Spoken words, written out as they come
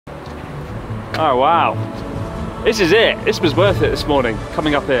Oh wow. This is it. This was worth it this morning,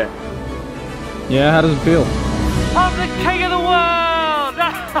 coming up here. Yeah, how does it feel? I'm the king of the world!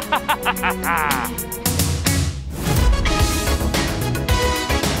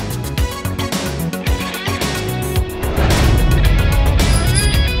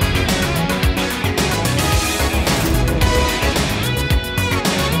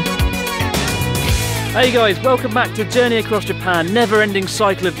 Hey guys, welcome back to Journey Across Japan, never-ending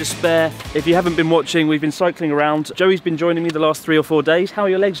cycle of despair. If you haven't been watching, we've been cycling around. Joey's been joining me the last 3 or 4 days. How are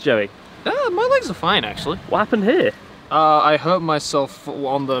your legs, Joey? My legs are fine, actually. What happened here? I hurt myself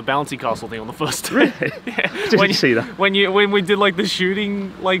on the bouncy castle thing on the first day. Really? Yeah. Did you see that? When we did like the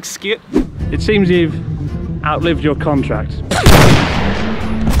shooting like skit. It seems you've outlived your contract.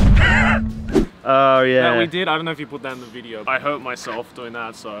 Oh yeah. Yeah, we did. I don't know if you put that in the video. I hurt myself doing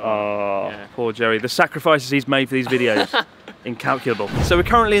that, so. Oh, yeah. Poor Joey. The sacrifices he's made for these videos, incalculable. So we're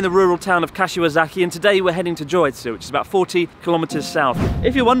currently in the rural town of Kashiwazaki, and today we're heading to Joetsu, which is about 40 kilometers south.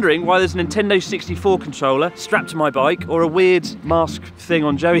 If you're wondering why there's a Nintendo 64 controller strapped to my bike, or a weird mask thing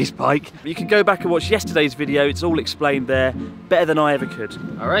on Joey's bike, you can go back and watch yesterday's video. It's all explained there, better than I ever could.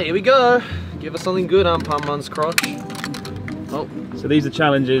 All right, here we go. Give us something good on Palman's crotch. Oh. So these are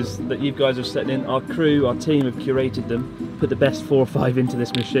challenges that you guys have set in. Our crew, our team have curated them, put the best 4 or 5 into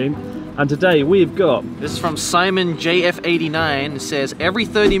this machine. And today we've got... This is from Simon JF89. It says, every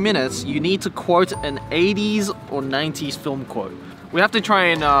 30 minutes you need to quote an 80s or 90s film quote. We have to try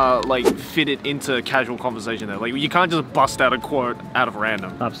and like fit it into casual conversation there. Like you can't just bust out a quote out of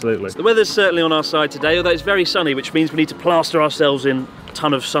random. Absolutely. The weather's certainly on our side today, although it's very sunny, which means we need to plaster ourselves in a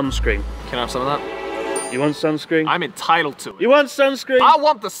ton of sunscreen. Can I have some of that? You want sunscreen? I'm entitled to it. You want sunscreen? I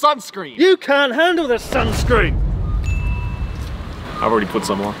want the sunscreen! You can't handle the sunscreen! I've already put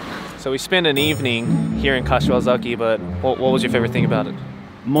some on. So we spent an evening here in Kashiwazaki, but what was your favorite thing about it?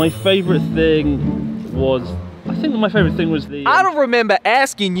 My favourite thing was... I think my favourite thing was the... I don't remember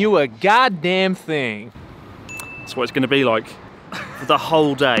asking you a goddamn thing. That's what it's going to be like for the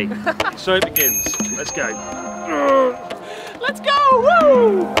whole day. So it begins. Let's go. Let's go!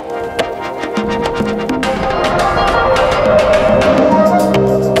 Woo!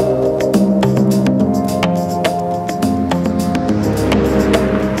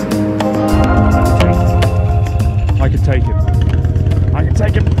 I can take him. I can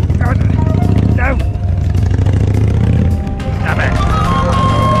take him. No! Damn it!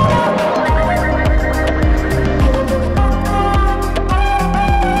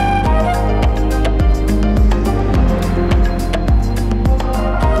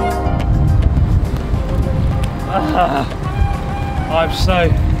 I'm so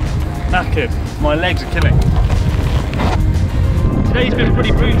knackered. My legs are killing. Today's been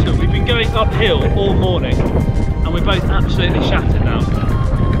pretty brutal. We've been going uphill all morning and we're both absolutely shattered now.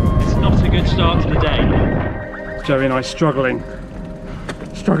 It's not a good start to the day. Joey and I struggling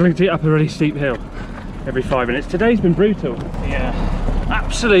to get up a really steep hill every 5 minutes. Today's been brutal. Yeah.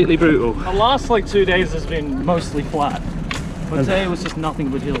 Absolutely brutal. The last like 2 days has been mostly flat. But today it was just nothing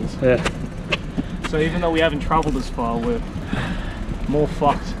but hills. Yeah. So even though we haven't traveled as far, we're more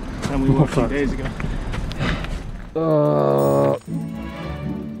fucked than we were 2 days ago.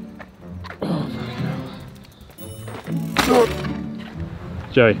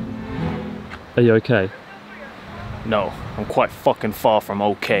 Joey, are you okay? No, I'm quite fucking far from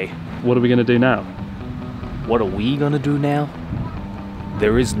okay. What are we gonna do now? What are we gonna do now?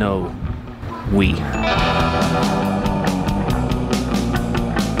 There is no we.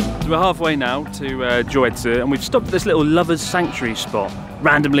 So we're halfway now to Joetsu, and we've stopped at this little lover's sanctuary spot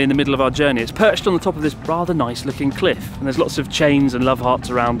randomly in the middle of our journey. It's perched on the top of this rather nice looking cliff, and there's lots of chains and love hearts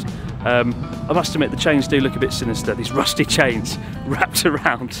around. I must admit the chains do look a bit sinister, these rusty chains wrapped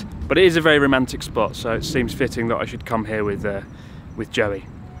around. But it is a very romantic spot, so it seems fitting that I should come here with Joey.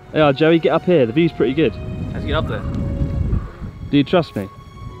 Yeah, Joey, get up here, the view's pretty good. Let's get up there. Do you trust me?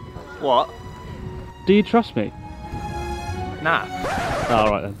 What? Do you trust me? Nah. Oh, all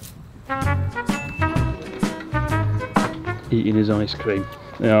right then. Eating his ice cream.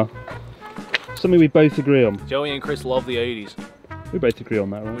 Yeah. Something we both agree on. Joey and Chris love the 80s. We both agree on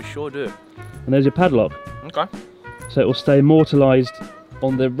that, right? We sure do. And there's your padlock. Okay. So it will stay immortalised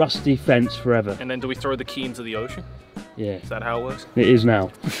on the rusty fence forever. And then do we throw the key into the ocean? Yeah. Is that how it works? It is now.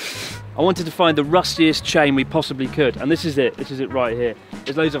 I wanted to find the rustiest chain we possibly could, and this is it. This is it right here.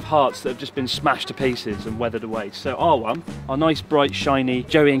 There's loads of hearts that have just been smashed to pieces and weathered away. So our one, our nice, bright, shiny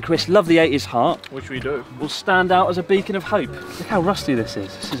Joey and Chris love the 80s heart, Which we do. will stand out as a beacon of hope. Look how rusty this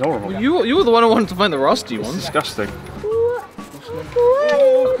is. This is horrible. Well, you were the one who wanted to find the rusty ones. Disgusting.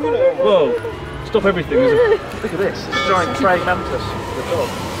 Whoa! Stop everything. Look at this. It's a giant praying mantis. The dog.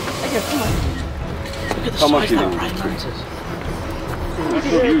 Look at the size of that praying mantis.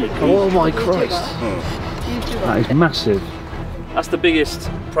 Oh my Christ. That is massive. That's the biggest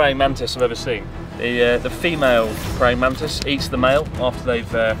praying mantis I've ever seen. The female praying mantis eats the male after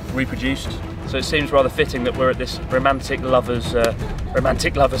they've reproduced. So it seems rather fitting that we're at this romantic lovers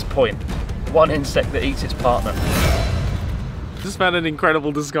point. One insect that eats its partner. Just found an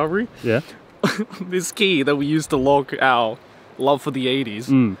incredible discovery. Yeah. This key that we used to lock our love for the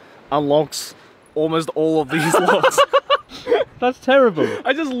 80s unlocks almost all of these locks. That's terrible.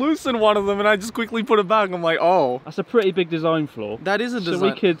 I just loosened one of them and I just quickly put it back. I'm like, oh. That's a pretty big design flaw. That is a design. So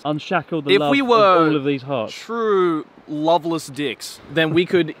we could unshackle the love we of were all of these hearts. True loveless dicks, then we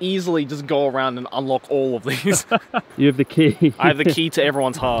could easily just go around and unlock all of these. You have the key. I have the key to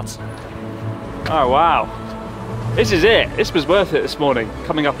everyone's hearts. Oh wow. This is it. This was worth it this morning,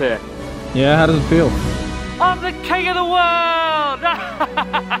 coming up here. Yeah, how does it feel? I'm the king of the world!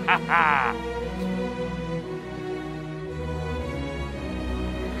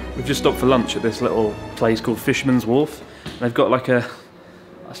 We've just stopped for lunch at this little place called Fisherman's Wharf. And they've got like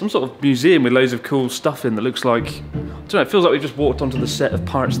some sort of museum with loads of cool stuff in that looks like, I don't know, it feels like we've just walked onto the set of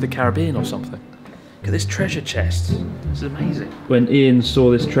Pirates of the Caribbean or something. Look at this treasure chest. This is amazing. When Ian saw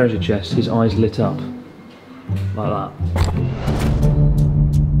this treasure chest, his eyes lit up. Like that.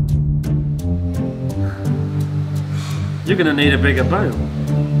 You're gonna need a bigger boat.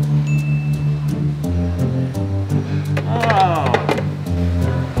 Oh,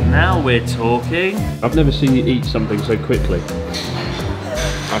 now we're talking. I've never seen you eat something so quickly.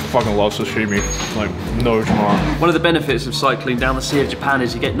 I fucking love sashimi, like no tomorrow. One of the benefits of cycling down the Sea of Japan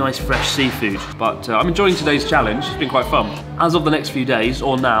is you get nice fresh seafood, but I'm enjoying today's challenge. It's been quite fun. As of the next few days,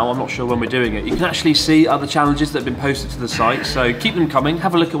 or now, I'm not sure when we're doing it, you can actually see other challenges that have been posted to the site, so keep them coming,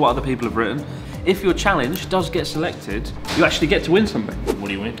 have a look at what other people have written. If your challenge does get selected, you actually get to win something. What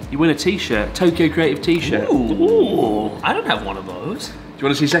do you win? You win a t-shirt, Tokyo Creative t-shirt. Ooh, I don't have one of those. Do you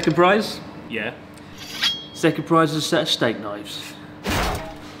want to see second prize? Yeah. Second prize is a set of steak knives.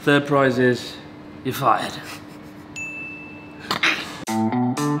 Third prize is, you're fired.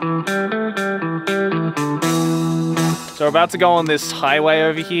 So we're about to go on this highway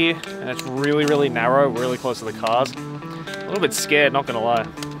over here, and it's really, really narrow, really close to the cars. A little bit scared, not gonna lie.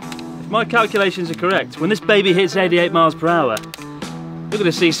 If my calculations are correct, when this baby hits 88 miles per hour, you're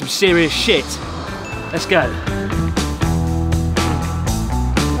gonna see some serious shit. Let's go.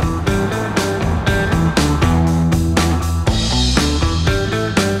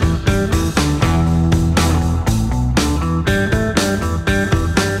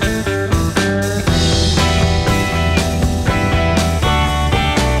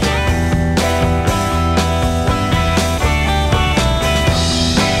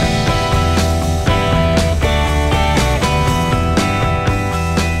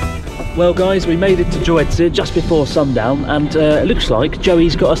 Well guys, we made it to Joetsu just before sundown, and it looks like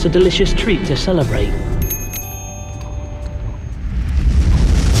Joey's got us a delicious treat to celebrate.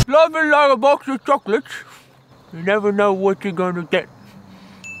 Loving like a box of chocolates. You never know what you're gonna get.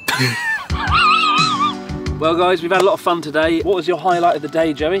 Well guys, we've had a lot of fun today. What was your highlight of the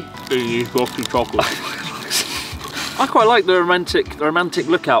day, Joey? Eating these box of chocolates. I quite like the romantic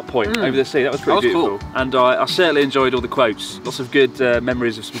lookout point over the sea. That was pretty beautiful. Cool. And I certainly enjoyed all the quotes. Lots of good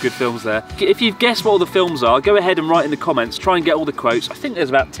memories of some good films there. If you've guessed what all the films are, go ahead and write in the comments. Try and get all the quotes. I think there's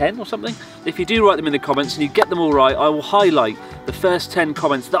about 10 or something. If you do write them in the comments and you get them all right, I will highlight the first 10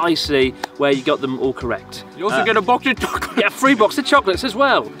 comments that I see where you got them all correct. You also get a box of chocolates. Yeah, a free box of chocolates as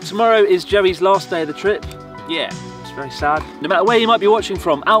well. Tomorrow is Joey's last day of the trip. Yeah. It's very sad. No matter where you might be watching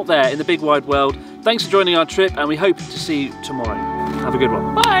from, out there in the big wide world, thanks for joining our trip, and we hope to see you tomorrow. Have a good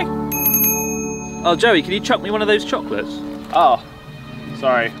one. Bye! Oh, Joey, can you chuck me one of those chocolates? Oh,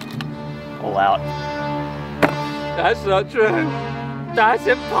 sorry. All out. That's not true. That's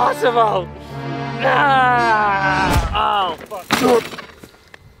impossible. Ah! Oh, fuck.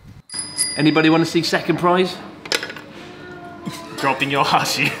 Anybody want to see second prize? Dropping your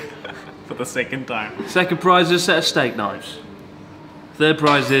hashi for the second time. Second prize is a set of steak knives. Third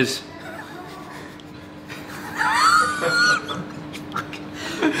prize is...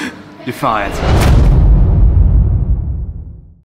 You're fired.